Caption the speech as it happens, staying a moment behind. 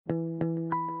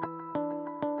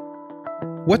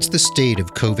What's the state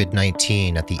of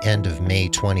COVID-19 at the end of May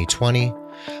 2020?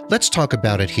 Let's talk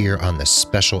about it here on this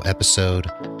special episode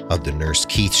of The Nurse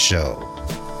Keith Show.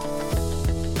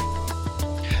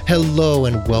 Hello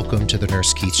and welcome to The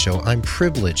Nurse Keith Show. I'm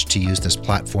privileged to use this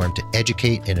platform to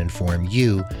educate and inform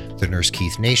you, the Nurse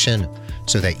Keith Nation,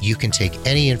 so that you can take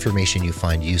any information you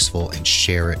find useful and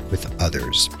share it with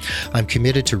others. I'm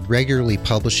committed to regularly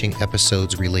publishing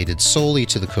episodes related solely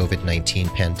to the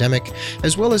COVID-19 pandemic,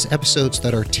 as well as episodes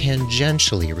that are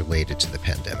tangentially related to the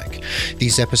pandemic.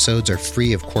 These episodes are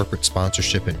free of corporate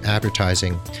sponsorship and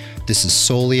advertising. This is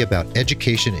solely about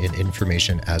education and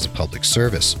information as a public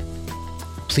service.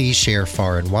 Please share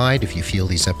far and wide if you feel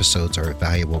these episodes are a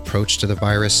valuable approach to the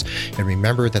virus. And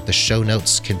remember that the show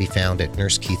notes can be found at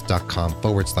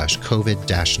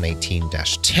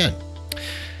nursekeith.com/COVID-19-10.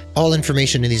 All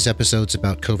information in these episodes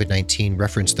about COVID-19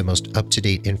 reference the most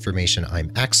up-to-date information I'm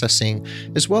accessing,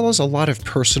 as well as a lot of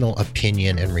personal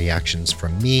opinion and reactions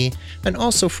from me, and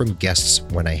also from guests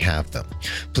when I have them.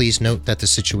 Please note that the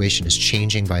situation is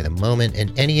changing by the moment,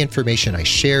 and any information I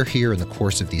share here in the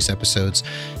course of these episodes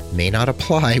may not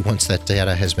apply once that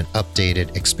data has been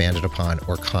updated, expanded upon,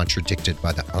 or contradicted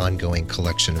by the ongoing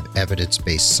collection of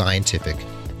evidence-based scientific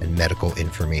and medical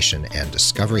information and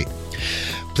discovery.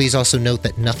 Please also note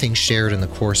that nothing shared in the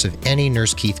course of any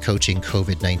Nurse Keith Coaching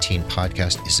COVID-19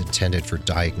 podcast is intended for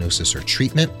diagnosis or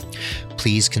treatment.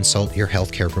 Please consult your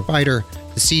healthcare provider,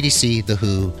 the CDC, the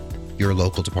WHO, your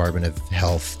local Department of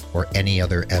Health, or any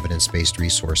other evidence-based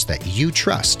resource that you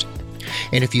trust.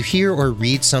 And if you hear or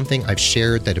read something I've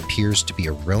shared that appears to be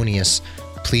erroneous,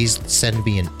 please send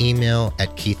me an email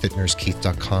at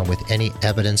keith@nursekeith.com with any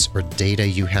evidence or data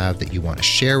you have that you want to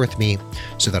share with me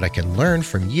so that I can learn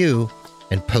from you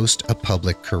and post a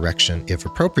public correction if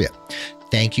appropriate.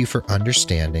 Thank you for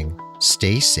understanding,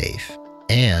 stay safe,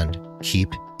 and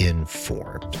keep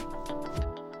informed.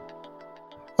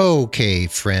 Okay,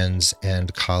 friends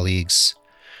and colleagues,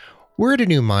 we're at a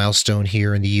new milestone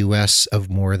here in the US of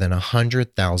more than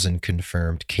 100,000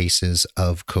 confirmed cases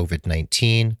of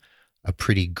COVID-19, a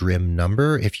pretty grim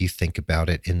number if you think about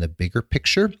it in the bigger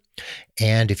picture,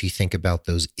 and if you think about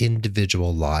those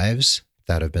individual lives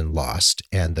that have been lost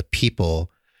and the people,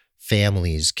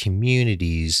 families,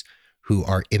 communities who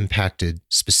are impacted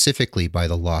specifically by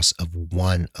the loss of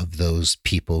one of those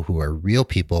people who are real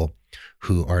people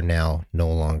who are now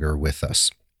no longer with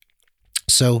us.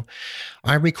 So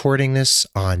I'm recording this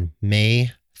on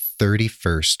May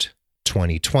 31st,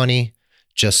 2020,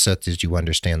 just so that you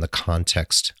understand the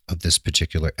context of this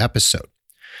particular episode.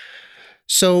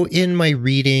 So in my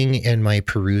reading and my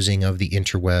perusing of the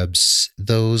interwebs,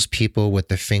 those people with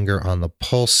the finger on the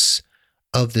pulse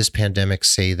of this pandemic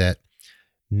say that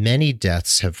many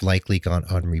deaths have likely gone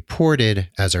unreported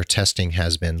as our testing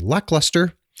has been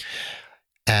lackluster,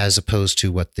 as opposed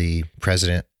to what the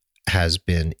president has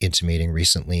been intimating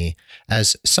recently,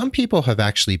 as some people have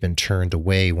actually been turned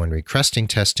away when requesting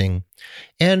testing.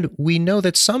 And we know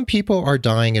that some people are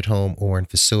dying at home or in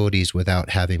facilities without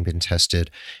having been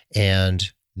tested,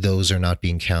 and those are not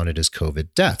being counted as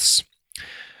COVID deaths.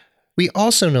 We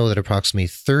also know that approximately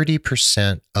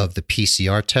 30% of the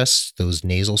PCR tests, those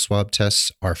nasal swab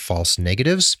tests, are false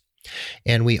negatives.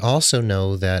 And we also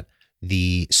know that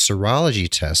the serology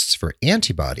tests for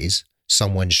antibodies,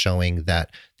 someone showing that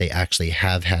they actually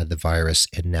have had the virus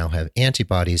and now have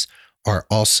antibodies, are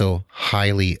also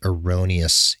highly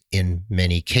erroneous in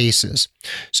many cases.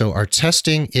 So our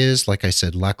testing is, like I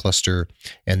said, lackluster,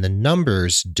 and the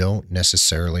numbers don't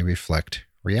necessarily reflect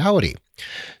reality.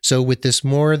 So with this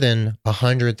more than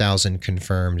 100,000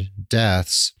 confirmed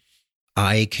deaths,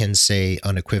 I can say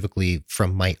unequivocally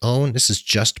from my own, this is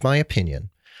just my opinion,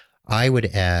 I would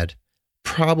add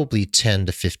probably 10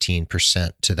 to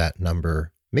 15% to that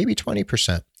number, maybe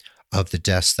 20% of the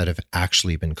deaths that have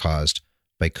actually been caused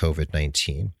by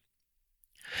COVID-19.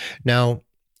 Now,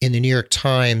 in the New York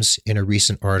Times, in a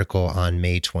recent article on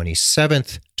May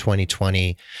 27th,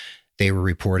 2020, they were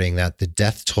reporting that the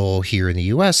death toll here in the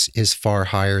US is far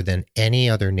higher than any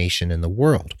other nation in the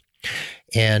world.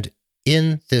 And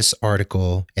in this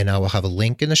article, and I will have a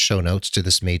link in the show notes to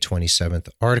this May 27th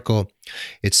article,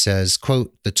 it says,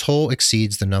 quote, "The toll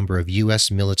exceeds the number of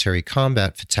U.S. military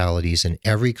combat fatalities in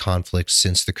every conflict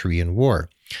since the Korean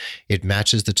War. It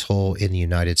matches the toll in the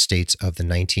United States of the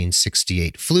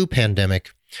 1968 flu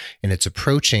pandemic, and it's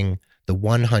approaching the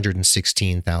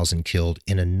 116,000 killed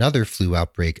in another flu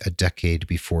outbreak a decade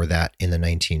before that in the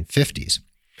 1950s.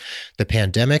 The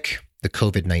pandemic, the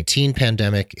COVID-19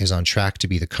 pandemic, is on track to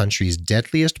be the country's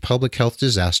deadliest public health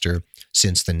disaster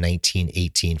since the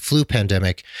 1918 flu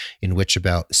pandemic, in which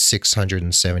about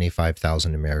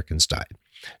 675,000 Americans died."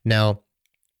 Now,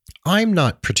 I'm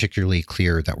not particularly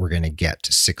clear that we're going to get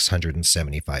to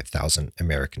 675,000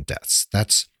 American deaths.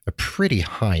 That's a pretty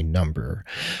high number.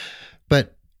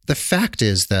 But the fact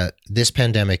is that this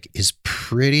pandemic is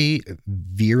pretty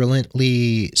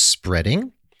virulently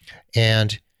spreading.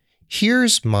 And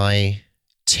here's my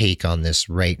take on this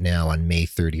right now on May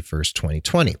 31st,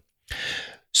 2020.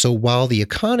 So while the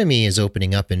economy is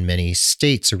opening up in many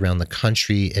states around the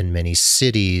country and many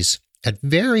cities at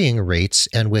varying rates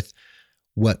and with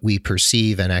what we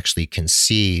perceive and actually can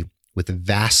see with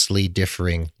vastly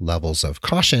differing levels of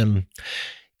caution,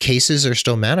 cases are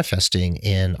still manifesting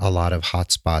in a lot of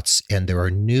hotspots, and there are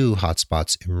new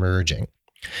hotspots emerging.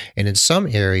 And in some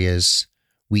areas,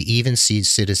 we even see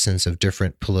citizens of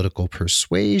different political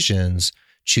persuasions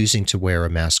choosing to wear a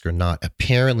mask or not,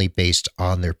 apparently based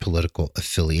on their political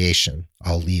affiliation.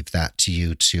 I'll leave that to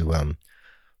you to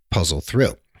puzzle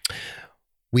through.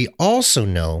 We also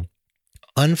know,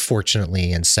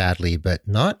 unfortunately and sadly, but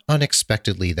not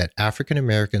unexpectedly, that African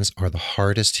Americans are the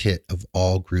hardest hit of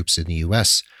all groups in the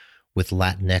US, with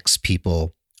Latinx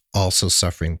people also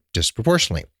suffering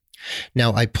disproportionately.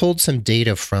 Now, I pulled some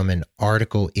data from an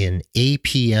article in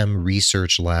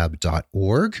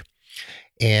apmresearchlab.org,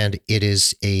 and it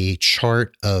is a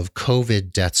chart of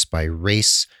COVID deaths by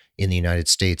race in the United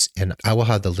States, and I will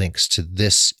have the links to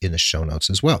this in the show notes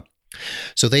as well.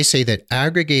 So they say that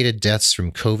aggregated deaths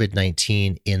from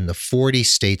COVID-19 in the 40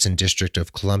 states and District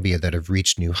of Columbia that have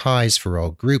reached new highs for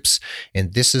all groups,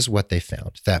 and this is what they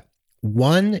found, that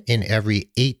 1 in every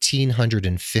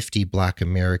 1,850 Black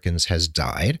Americans has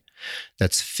died.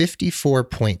 That's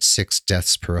 54.6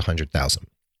 deaths per 100,000.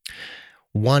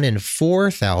 1 in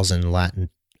 4,000 Latin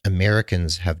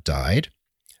Americans have died.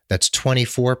 That's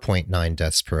 24.9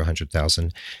 deaths per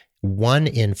 100,000. 1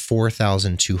 in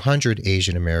 4,200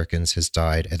 Asian Americans has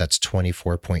died, and that's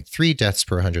 24.3 deaths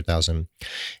per 100,000.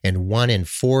 And 1 in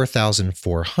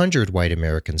 4,400 white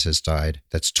Americans has died.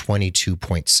 That's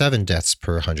 22.7 deaths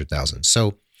per 100,000.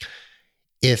 So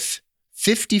if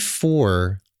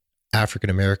 54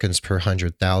 African Americans per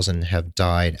 100,000 have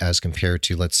died as compared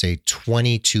to, let's say,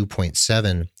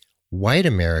 22.7 white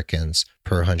Americans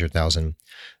per 100,000,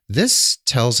 this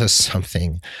tells us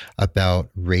something about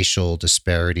racial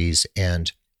disparities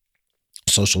and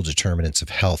social determinants of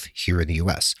health here in the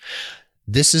US.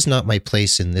 This is not my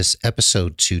place in this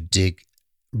episode to dig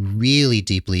really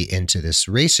deeply into this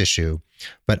race issue,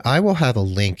 but I will have a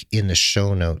link in the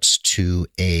show notes to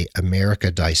a America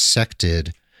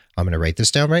Dissected, I'm going to write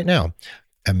this down right now,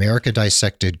 America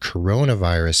Dissected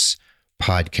Coronavirus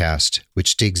podcast,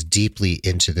 which digs deeply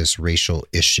into this racial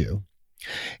issue.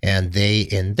 And they,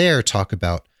 in there, talk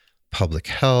about public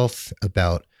health,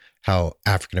 about how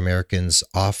African Americans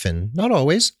often, not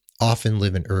always, often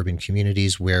live in urban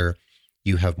communities where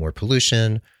you have more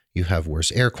pollution, you have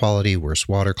worse air quality, worse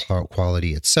water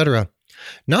quality, etc.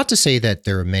 Not to say that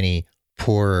there are many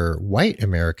poorer white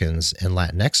Americans and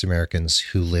Latinx Americans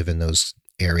who live in those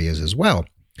areas as well.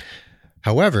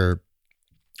 However,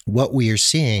 what we are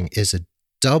seeing is a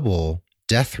double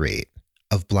death rate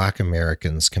of Black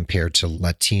Americans compared to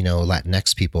Latino,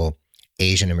 Latinx people,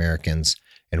 Asian Americans,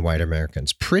 and white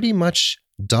Americans. Pretty much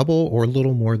double or a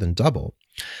little more than double.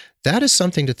 That is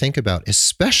something to think about,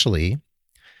 especially,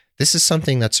 this is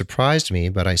something that surprised me,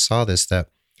 but I saw this, that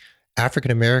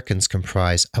African Americans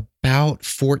comprise about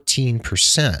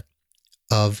 14%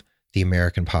 of the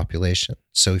American population.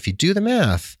 So if you do the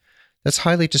math, that's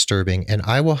highly disturbing. And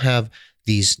I will have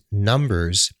these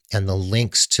numbers and the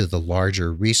links to the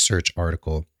larger research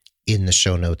article in the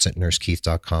show notes at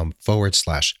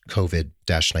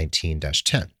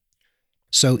nursekeith.com/COVID-19-10.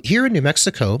 So here in New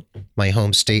Mexico, my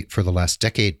home state for the last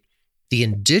decade, the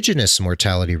indigenous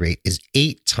mortality rate is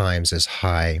 8 times as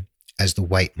high as the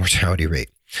white mortality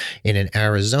rate. And in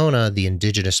Arizona, the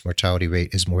indigenous mortality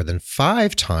rate is more than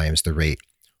 5 times the rate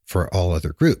for all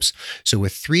other groups. So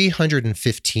with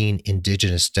 315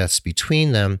 indigenous deaths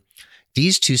between them,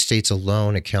 these two states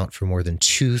alone account for more than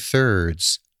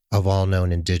 2/3 of all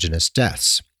known indigenous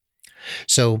deaths.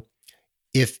 So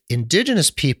if indigenous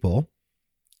people,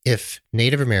 if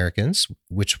Native Americans,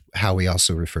 which how we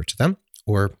also refer to them,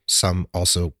 or some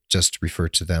also just refer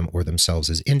to them or themselves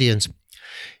as Indians,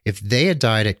 if they had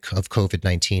died of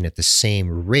COVID-19 at the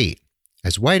same rate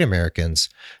as white Americans,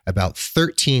 about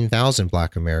 13,000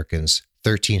 Black Americans,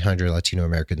 1,300 Latino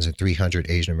Americans, and 300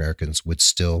 Asian Americans would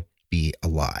still be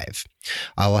alive.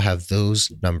 I will have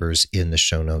those numbers in the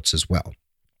show notes as well.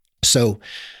 So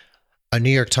a New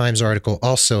York Times article,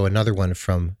 also another one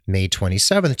from May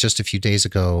 27th, just a few days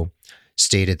ago,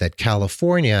 stated that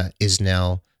California is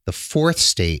now the 4th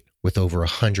state with over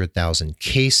 100,000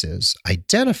 cases,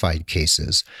 identified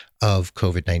cases of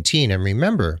COVID-19. And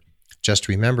remember, just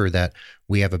remember that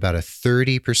we have about a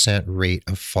 30% rate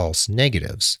of false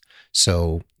negatives.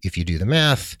 So if you do the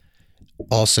math,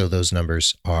 also those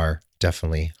numbers are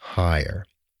definitely higher.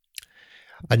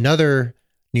 Another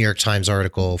New York Times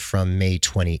article from May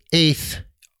 28th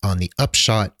on the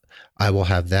upshot, I will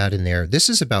have that in there. This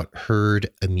is about herd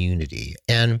immunity.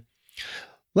 And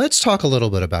let's talk a little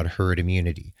bit about herd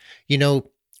immunity.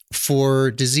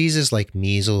 For diseases like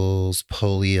measles,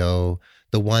 polio,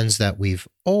 the ones that we've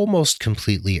almost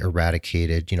completely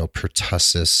eradicated,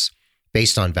 pertussis,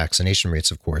 based on vaccination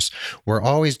rates, of course, we're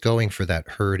always going for that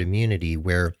herd immunity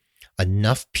where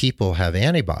enough people have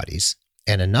antibodies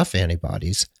and enough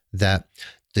antibodies that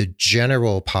the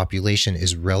general population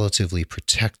is relatively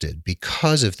protected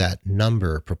because of that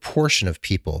proportion of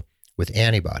people with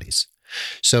antibodies.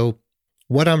 So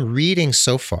what I'm reading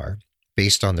so far,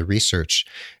 based on the research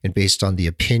and based on the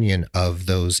opinion of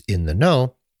those in the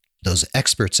know, those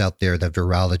experts out there, the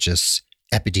virologists,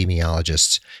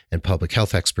 epidemiologists, and public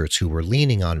health experts who we're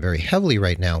leaning on very heavily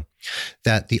right now,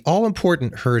 that the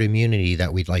all-important herd immunity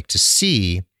that we'd like to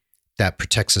see that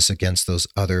protects us against those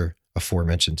other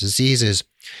aforementioned diseases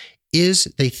is,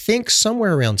 they think,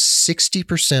 somewhere around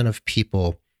 60% of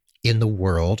people in the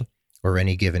world or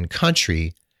any given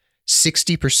country,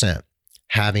 60%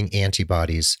 having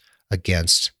antibodies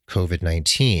against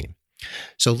COVID-19.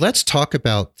 So let's talk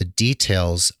about the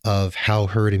details of how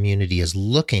herd immunity is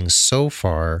looking so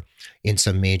far in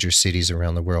some major cities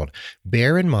around the world.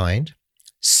 Bear in mind,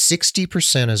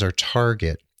 60% is our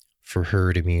target for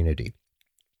herd immunity.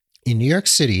 In New York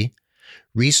City,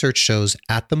 research shows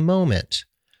at the moment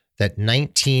that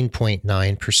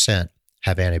 19.9%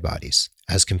 have antibodies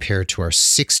as compared to our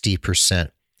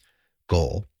 60%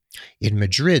 goal. In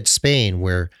Madrid, Spain,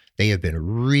 where they have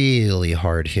been really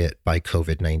hard hit by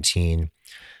COVID-19,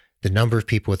 the number of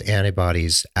people with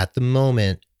antibodies at the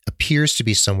moment appears to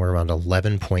be somewhere around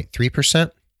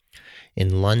 11.3%.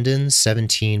 In London,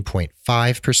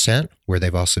 17.5%, where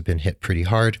they've also been hit pretty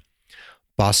hard.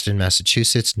 Boston,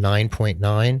 Massachusetts,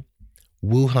 9.9%.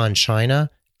 Wuhan,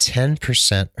 China,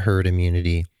 10% herd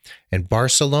immunity. And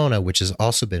Barcelona, which has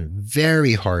also been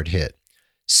very hard hit,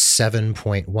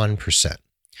 7.1%.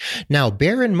 Now,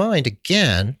 bear in mind,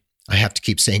 again, I have to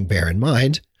keep saying bear in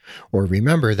mind, or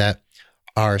remember that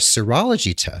our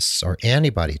serology tests, our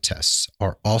antibody tests,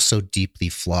 are also deeply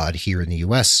flawed here in the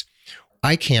US.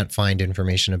 I can't find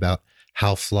information about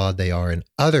how flawed they are in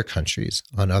other countries,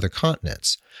 on other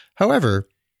continents. However,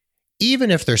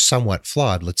 even if they're somewhat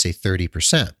flawed, let's say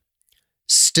 30%,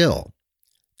 still,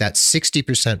 that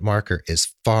 60% marker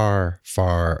is far,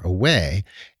 far away.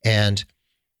 And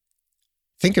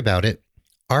think about it.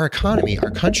 Our economy,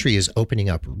 our country is opening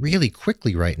up really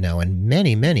quickly right now in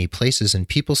many, many places. And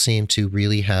people seem to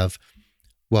really have,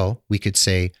 well, we could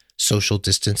say social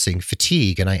distancing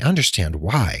fatigue. And I understand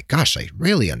why. Gosh, I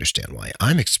really understand why.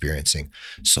 I'm experiencing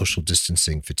social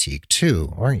distancing fatigue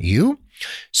too, aren't you?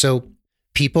 So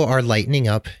people are lightening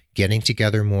up, getting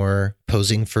together more,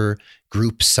 posing for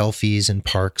group selfies in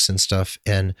parks and stuff.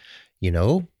 And,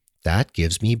 that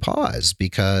gives me pause,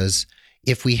 because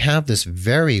if we have this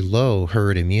very low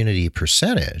herd immunity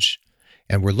percentage,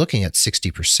 and we're looking at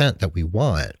 60% that we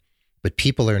want, but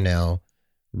people are now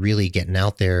really getting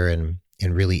out there and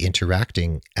really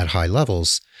interacting at high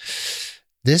levels,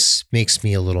 this makes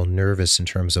me a little nervous in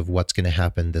terms of what's going to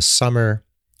happen this summer,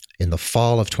 in the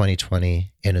fall of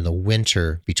 2020, and in the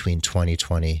winter between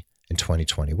 2020 and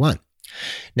 2021.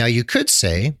 Now, you could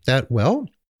say that, well,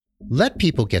 let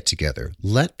people get together,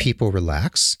 let people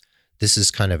relax. This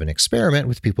is kind of an experiment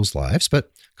with people's lives,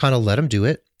 but kind of let them do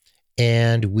it.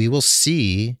 And we will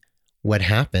see what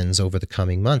happens over the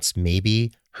coming months.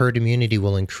 Maybe herd immunity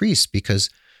will increase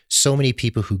because so many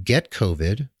people who get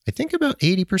COVID, I think about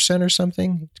 80% or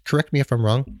something, correct me if I'm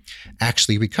wrong,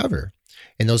 actually recover.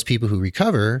 And those people who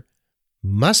recover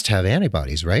must have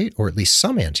antibodies, right? Or at least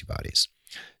some antibodies.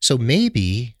 So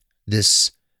maybe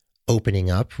this opening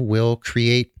up will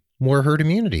create more herd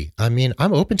immunity. I mean,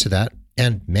 I'm open to that.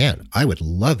 And man, I would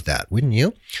love that, wouldn't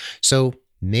you? So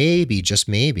maybe, just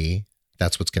maybe,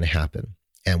 that's what's going to happen.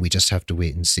 And we just have to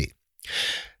wait and see.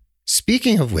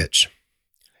 Speaking of which,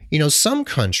 some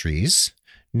countries,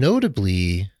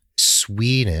 notably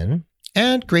Sweden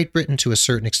and Great Britain to a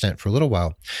certain extent for a little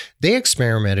while, they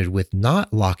experimented with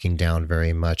not locking down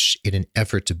very much in an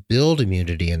effort to build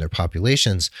immunity in their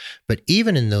populations. But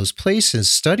even in those places,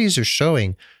 studies are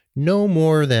showing no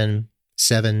more than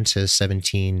 7 to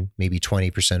 17, maybe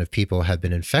 20% of people have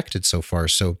been infected so far.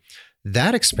 So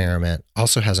that experiment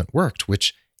also hasn't worked,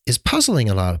 which is puzzling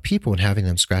a lot of people and having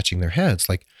them scratching their heads.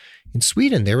 Like in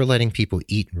Sweden, they were letting people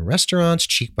eat in restaurants,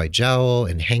 cheek by jowl,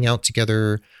 and hang out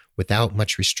together without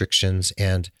much restrictions,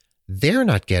 and they're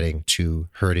not getting to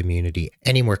herd immunity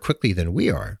any more quickly than we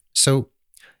are. So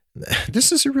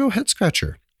this is a real head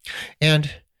scratcher. And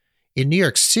in New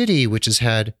York City, which has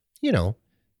had,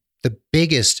 the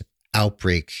biggest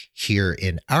outbreak here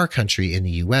in our country, in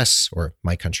the US, or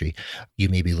my country, you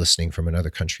may be listening from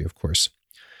another country, of course,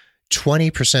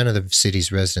 20% of the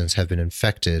city's residents have been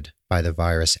infected by the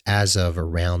virus as of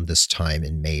around this time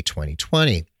in May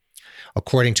 2020,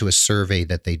 according to a survey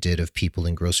that they did of people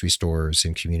in grocery stores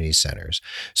and community centers.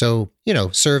 So,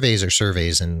 surveys are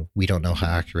surveys, and we don't know how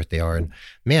accurate they are. And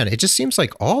man, it just seems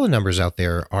like all the numbers out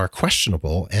there are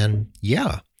questionable. And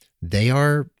yeah, they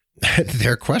are,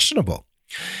 they're questionable.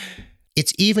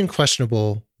 It's even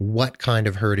questionable what kind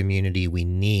of herd immunity we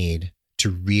need to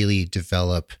really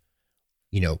develop,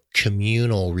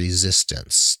 communal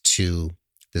resistance to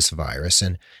this virus.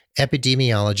 And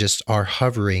epidemiologists are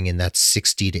hovering in that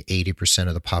 60 to 80%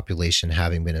 of the population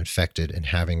having been infected and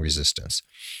having resistance.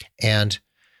 And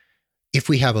if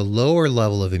we have a lower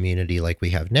level of immunity like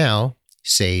we have now,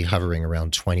 say hovering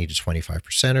around 20 to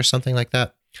 25% or something like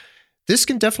that, this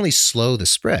can definitely slow the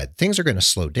spread. Things are going to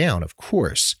slow down, of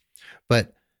course,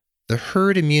 but the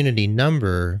herd immunity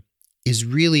number is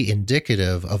really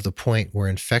indicative of the point where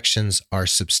infections are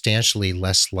substantially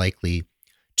less likely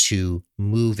to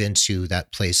move into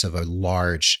that place of a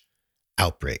large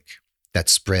outbreak that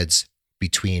spreads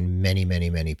between many,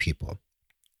 many, many people.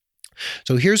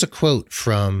 So here's a quote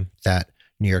from that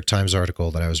New York Times article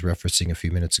that I was referencing a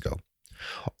few minutes ago.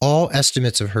 All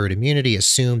estimates of herd immunity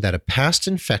assume that a past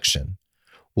infection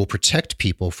will protect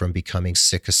people from becoming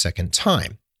sick a second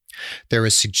time. There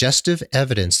is suggestive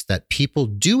evidence that people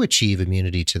do achieve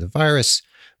immunity to the virus,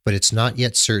 but it's not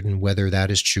yet certain whether that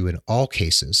is true in all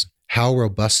cases, how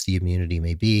robust the immunity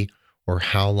may be, or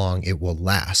how long it will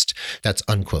last. That's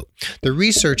unquote. The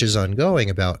research is ongoing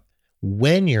about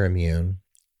when you're immune.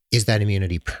 Is that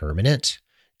immunity permanent?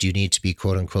 Do you need to be,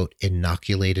 quote unquote,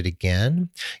 inoculated again?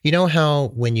 You know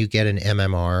how when you get an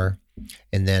MMR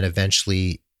and then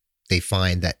eventually they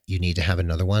find that you need to have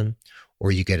another one,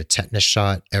 or you get a tetanus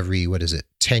shot every,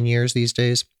 10 years these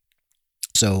days?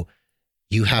 So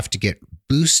you have to get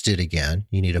boosted again.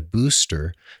 You need a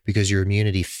booster because your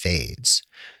immunity fades.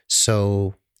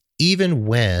 So even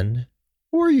when,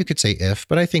 or you could say if,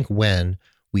 but I think when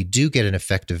we do get an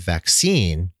effective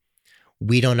vaccine,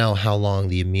 we don't know how long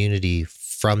the immunity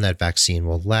from that vaccine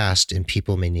will last, and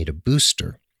people may need a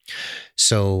booster.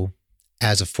 So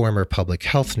as a former public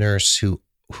health nurse who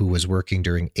was working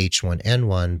during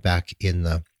H1N1 back in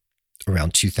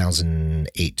around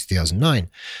 2008, 2009,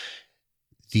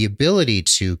 the ability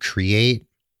to create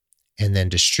and then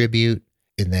distribute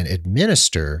and then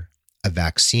administer a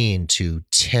vaccine to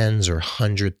tens or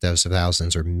hundreds of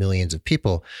thousands or millions of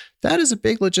people, that is a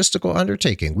big logistical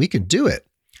undertaking. We can do it.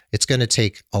 It's going to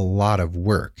take a lot of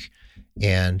work.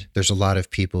 And there's a lot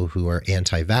of people who are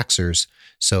anti-vaxxers.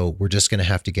 So we're just going to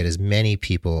have to get as many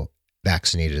people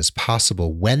vaccinated as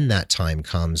possible when that time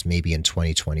comes, maybe in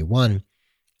 2021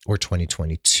 or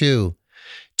 2022,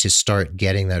 to start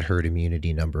getting that herd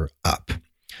immunity number up.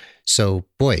 So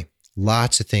boy,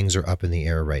 lots of things are up in the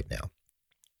air right now.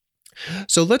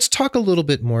 So let's talk a little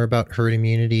bit more about herd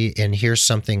immunity. And here's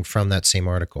something from that same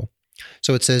article.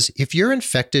 So it says, if you're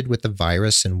infected with the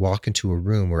virus and walk into a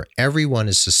room where everyone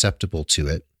is susceptible to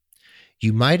it,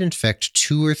 you might infect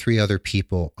 2 or 3 other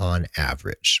people on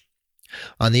average.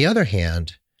 On the other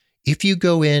hand, if you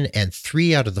go in and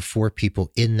 3 out of the 4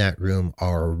 people in that room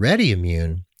are already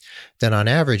immune, then on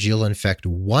average, you'll infect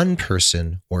 1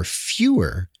 person or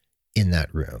fewer in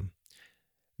that room.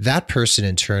 That person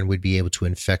in turn would be able to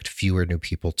infect fewer new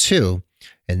people too,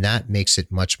 and that makes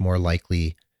it much more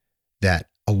likely that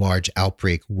a large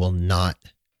outbreak will not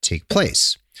take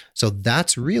place. So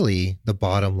that's really the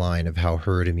bottom line of how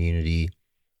herd immunity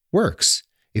works.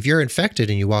 If you're infected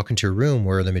and you walk into a room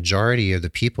where the majority of the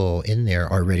people in there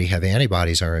already have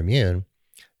antibodies, are immune,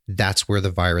 that's where the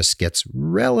virus gets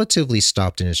relatively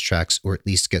stopped in its tracks, or at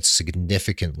least gets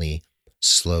significantly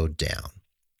slowed down.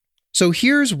 So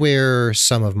here's where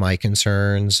some of my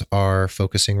concerns are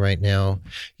focusing right now.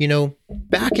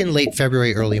 Back in late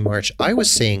February, early March, I was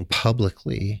saying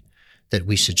publicly that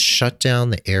we should shut down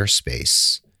the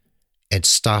airspace and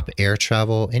stop air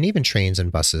travel and even trains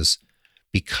and buses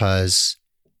because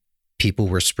people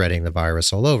were spreading the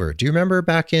virus all over. Do you remember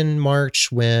back in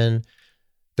March when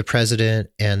the president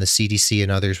and the CDC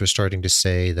and others were starting to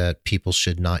say that people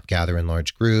should not gather in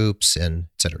large groups and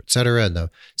et cetera, and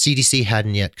the CDC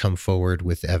hadn't yet come forward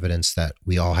with evidence that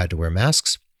we all had to wear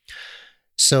masks?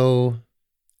 So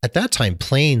at that time,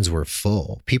 planes were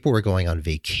full. People were going on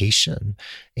vacation,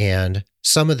 and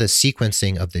some of the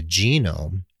sequencing of the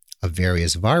genome of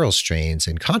various viral strains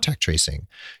and contact tracing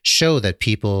show that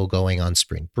people going on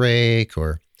spring break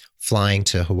or flying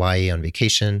to Hawaii on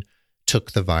vacation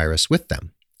took the virus with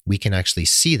them. We can actually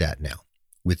see that now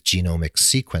with genomic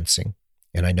sequencing.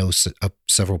 And I know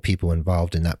several people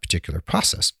involved in that particular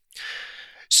process.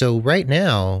 So right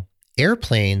now,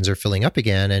 airplanes are filling up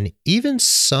again, and even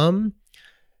some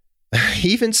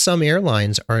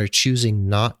airlines are choosing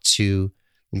not to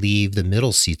leave the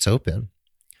middle seats open.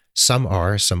 Some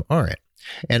are, some aren't.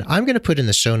 And I'm going to put in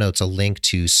the show notes a link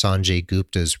to Sanjay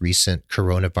Gupta's recent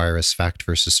Coronavirus Fact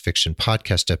versus Fiction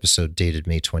podcast episode dated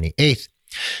May 28th,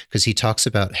 because he talks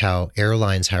about how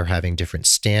airlines are having different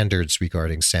standards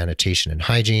regarding sanitation and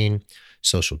hygiene,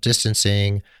 social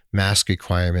distancing, mask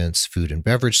requirements, food and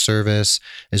beverage service,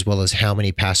 as well as how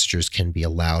many passengers can be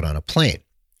allowed on a plane.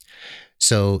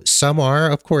 So some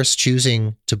are, of course,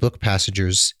 choosing to book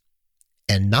passengers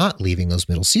and not leaving those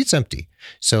middle seats empty.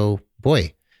 So,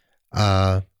 boy,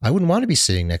 I wouldn't want to be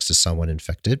sitting next to someone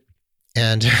infected.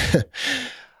 And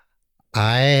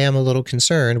I am a little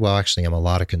concerned. Well, actually, I'm a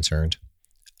lot of concerned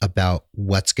about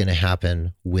what's going to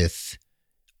happen with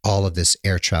all of this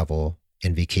air travel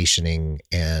and vacationing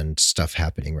and stuff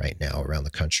happening right now around the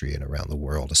country and around the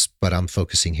world. But I'm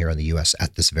focusing here on the US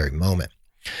at this very moment.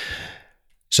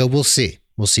 So we'll see.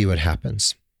 We'll see what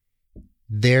happens.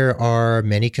 There are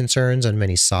many concerns on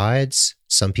many sides.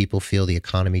 Some people feel the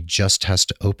economy just has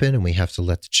to open and we have to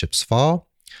let the chips fall.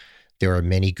 There are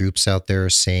many groups out there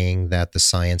saying that the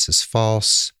science is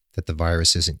false, that the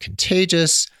virus isn't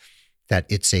contagious, that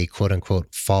it's a quote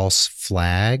unquote false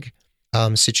flag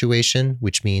situation,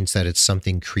 which means that it's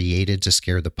something created to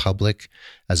scare the public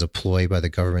as a ploy by the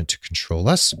government to control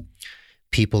us.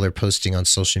 People are posting on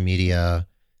social media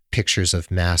pictures of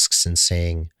masks and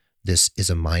saying this is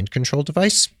a mind control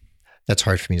device. That's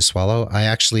hard for me to swallow. I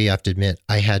actually have to admit,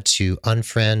 I had to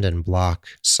unfriend and block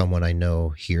someone I know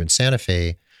here in Santa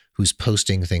Fe who's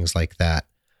posting things like that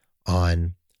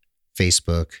on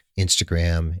Facebook,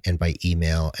 Instagram, and by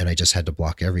email. And I just had to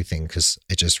block everything because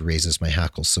it just raises my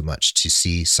hackles so much to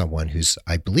see someone who's,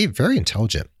 I believe, very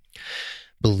intelligent,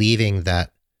 believing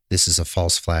that this is a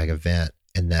false flag event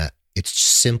and that it's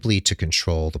simply to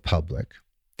control the public.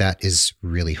 That is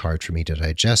really hard for me to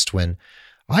digest when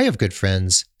I have good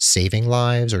friends saving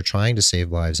lives or trying to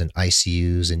save lives in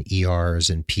ICUs and ERs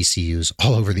and PCUs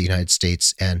all over the United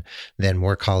States, and then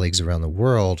more colleagues around the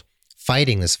world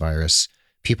fighting this virus.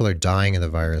 People are dying of the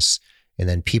virus. And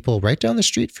then people right down the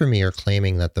street from me are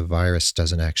claiming that the virus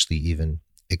doesn't actually even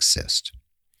exist.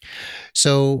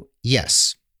 So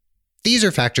yes, these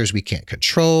are factors we can't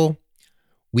control.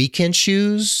 We can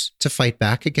choose to fight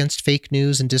back against fake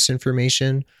news and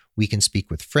disinformation. We can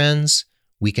speak with friends.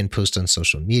 We can post on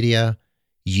social media.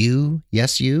 You,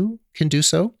 yes, you can do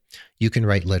so. You can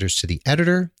write letters to the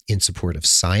editor in support of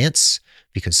science,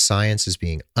 because science is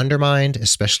being undermined,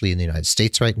 especially in the United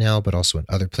States right now, but also in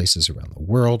other places around the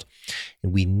world.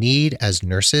 And we need, as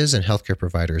nurses and healthcare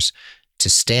providers, to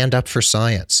stand up for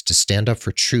science, to stand up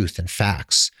for truth and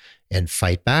facts, and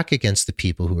fight back against the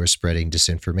people who are spreading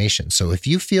disinformation. So if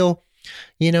you feel,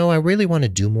 I really want to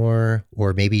do more,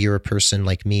 or maybe you're a person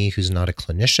like me who's not a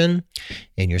clinician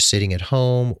and you're sitting at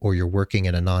home or you're working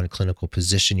in a non-clinical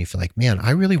position, you feel like, man,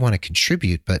 I really want to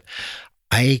contribute, but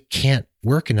I can't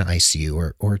work in an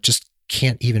ICU or just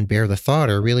can't even bear the thought,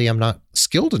 or really I'm not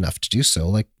skilled enough to do so.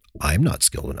 Like I'm not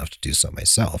skilled enough to do so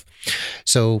myself.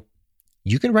 So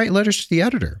you can write letters to the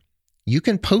editor. You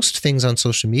can post things on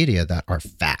social media that are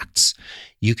facts.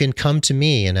 You can come to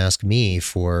me and ask me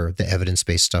for the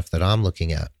evidence-based stuff that I'm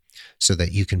looking at so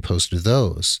that you can post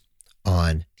those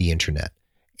on the internet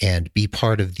and be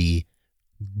part of the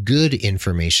good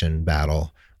information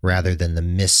battle rather than the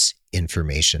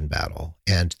misinformation battle.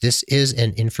 And this is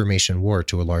an information war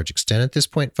to a large extent at this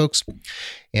point, folks.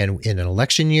 And in an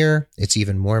election year, it's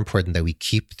even more important that we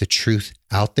keep the truth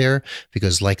out there,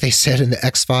 because like they said in the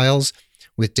X-Files,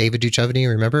 with David Duchovny,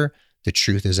 remember, the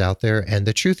truth is out there, and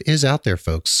the truth is out there,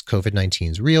 folks. COVID-19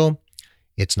 is real.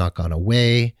 It's not gone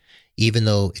away, even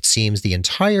though it seems the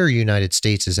entire United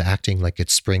States is acting like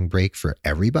it's spring break for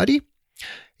everybody.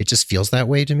 It just feels that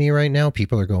way to me right now.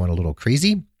 People are going a little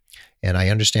crazy, and I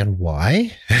understand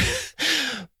why.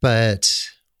 But,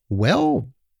 well,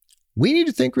 we need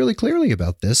to think really clearly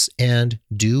about this and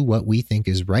do what we think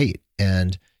is right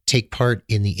and take part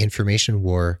in the information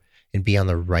war and be on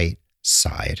the right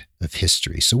side of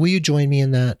history. So will you join me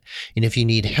in that? And if you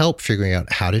need help figuring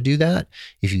out how to do that,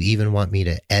 if you even want me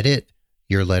to edit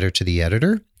your letter to the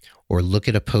editor or look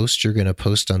at a post you're going to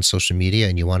post on social media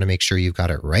and you want to make sure you've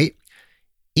got it right,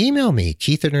 email me,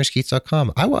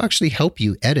 keith@nursekeith.com. I will actually help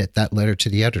you edit that letter to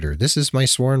the editor. This is my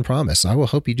sworn promise. I will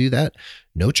help you do that.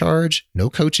 No charge, no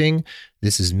coaching.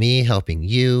 This is me helping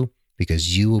you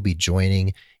because you will be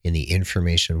joining in the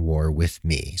information war with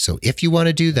me. So if you want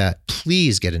to do that,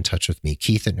 please get in touch with me,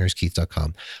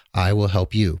 keith@nursekeith.com. I will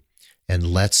help you.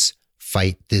 And let's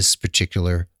fight this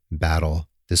particular battle,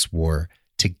 this war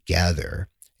together,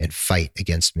 and fight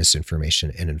against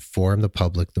misinformation and inform the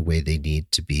public the way they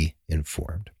need to be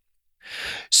informed.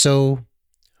 So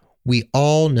we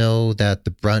all know that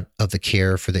the brunt of the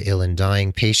care for the ill and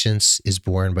dying patients is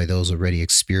borne by those already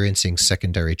experiencing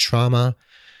secondary trauma.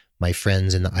 My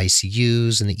friends in the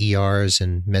ICUs and the ERs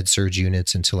and med-surg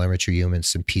units and telemetry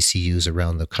units and PCUs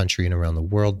around the country and around the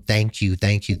world, thank you,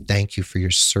 thank you, thank you for your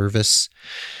service.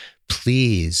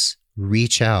 Please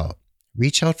reach out.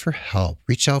 Reach out for help.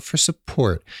 Reach out for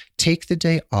support. Take the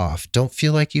day off. Don't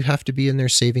feel like you have to be in there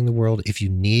saving the world. If you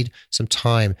need some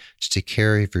time to take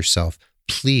care of yourself,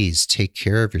 please take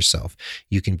care of yourself.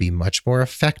 You can be much more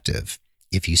effective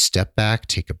if you step back,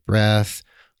 take a breath,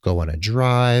 go on a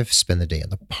drive, spend the day in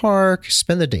the park,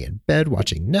 spend the day in bed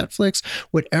watching Netflix,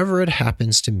 whatever it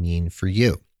happens to mean for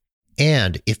you.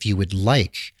 And if you would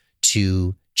like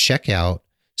to check out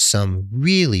some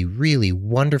really, really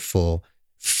wonderful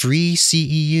free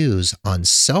CEUs on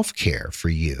self-care for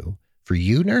you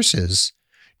nurses,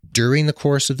 during the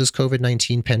course of this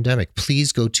COVID-19 pandemic,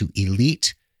 please go to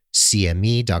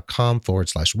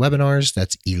elitecme.com/webinars.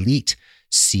 That's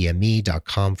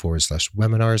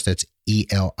elitecme.com/webinars. That's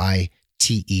ELITECME,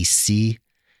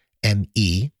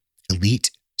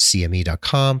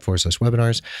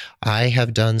 elitecme.com/webinars. I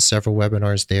have done several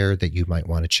webinars there that you might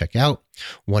want to check out.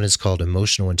 One is called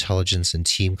Emotional Intelligence and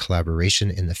Team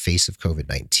Collaboration in the Face of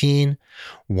COVID-19.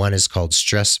 One is called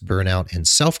Stress, Burnout, and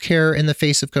Self-Care in the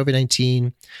Face of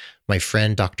COVID-19. My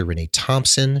friend, Dr. Renee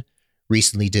Thompson,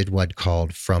 recently did one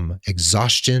called From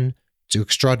Exhaustion to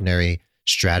Extraordinary,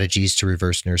 Strategies to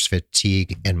Reverse Nurse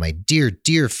Fatigue. And my dear,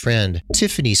 dear friend,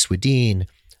 Tiffany Swedeen,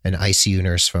 an ICU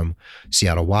nurse from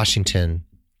Seattle, Washington.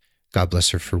 God bless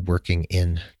her for working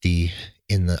in the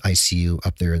ICU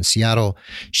up there in Seattle.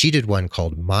 She did one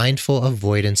called Mindful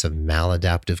Avoidance of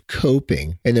Maladaptive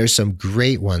Coping. And there's some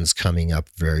great ones coming up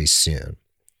very soon.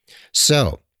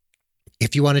 So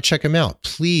if you want to check them out,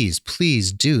 please,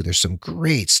 please do. There's some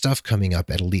great stuff coming up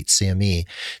at Elite CME.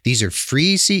 These are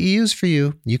free CEUs for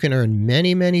you. You can earn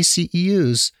many, many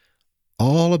CEUs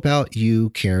all about you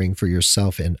caring for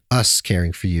yourself and us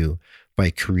caring for you by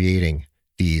creating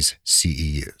these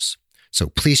CEUs. So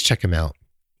please check them out.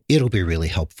 It'll be really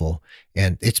helpful.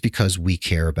 And it's because we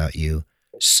care about you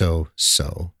so,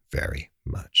 so very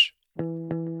much.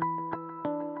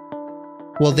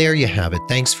 Well, there you have it.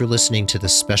 Thanks for listening to the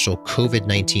special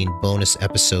COVID-19 bonus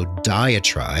episode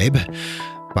Diatribe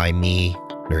by me,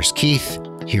 Nurse Keith,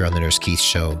 here on the Nurse Keith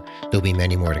Show. There'll be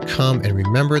many more to come. And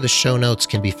remember, the show notes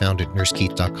can be found at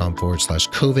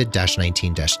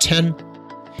nursekeith.com/COVID-19-10.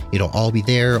 It'll all be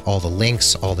there, all the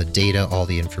links, all the data, all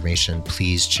the information.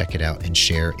 Please check it out and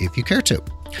share if you care to.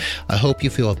 I hope you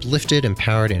feel uplifted,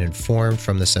 empowered, and informed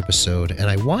from this episode. And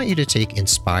I want you to take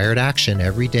inspired action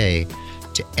every day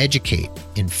to educate,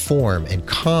 inform, and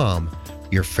calm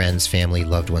your friends, family,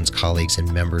 loved ones, colleagues,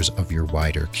 and members of your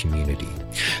wider community.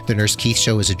 The Nurse Keith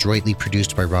Show is adroitly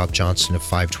produced by Rob Johnson of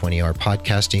 520R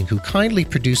Podcasting, who kindly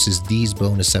produces these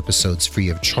bonus episodes free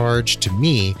of charge to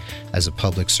me as a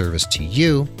public service to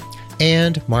you.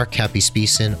 And Mark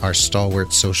Cappy-Speeson, our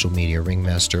stalwart social media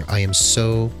ringmaster. I am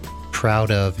so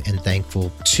proud of and thankful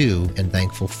to and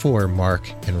thankful for Mark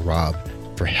and Rob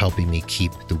for helping me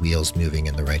keep the wheels moving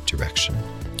in the right direction.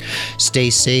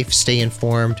 Stay safe, stay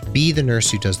informed, be the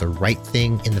nurse who does the right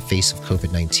thing in the face of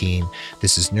COVID-19.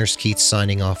 This is Nurse Keith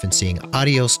signing off and saying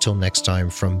adios till next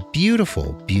time from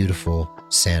beautiful, beautiful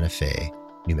Santa Fe,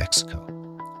 New Mexico.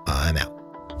 I'm out.